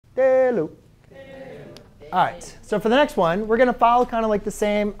De loop. All right, so for the next one, we're going to follow kind of like the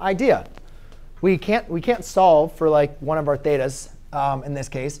same idea. We can't solve for like one of our thetas in this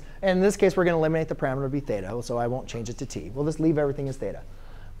case. And in this case, we're going to eliminate the parameter to be theta, so I won't change it to t. We'll just leave everything as theta.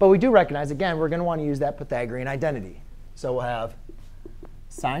 But we do recognize, again, we're going to want to use that Pythagorean identity. So we'll have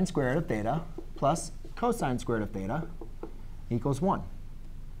sine squared of theta plus cosine squared of theta equals 1.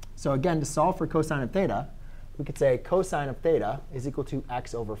 So again, to solve for cosine of theta, we could say cosine of theta is equal to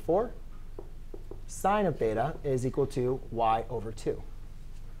x over 4. Sine of theta is equal to y over 2.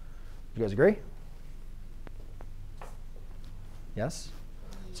 You guys agree? Yes?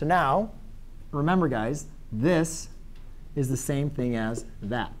 So now, remember, guys, this is the same thing as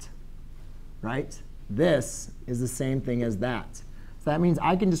that, right? This is the same thing as that. So that means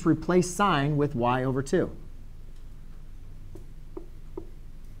I can just replace sine with y over 2.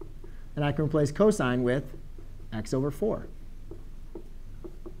 And I can replace cosine with x over 4.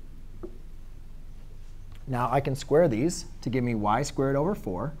 Now I can square these to give me y squared over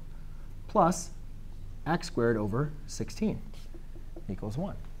 4 plus x squared over 16 equals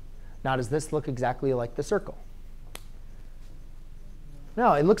 1. Now does this look exactly like the circle?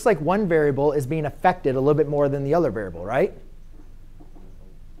 No, it looks like one variable is being affected a little bit more than the other variable, right?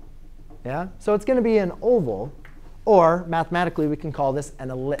 Yeah? So it's going to be an oval, or mathematically we can call this an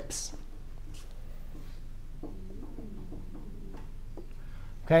ellipse.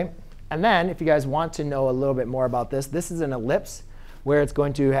 OK? And then if you guys want to know a little bit more about this, this is an ellipse where it's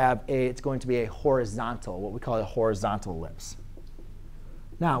going to be a horizontal, what we call a horizontal ellipse.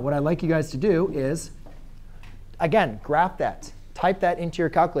 Now, what I'd like you guys to do is, again, graph that. Type that into your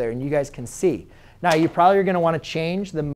calculator, and you guys can see. Now, you probably are going to want to change the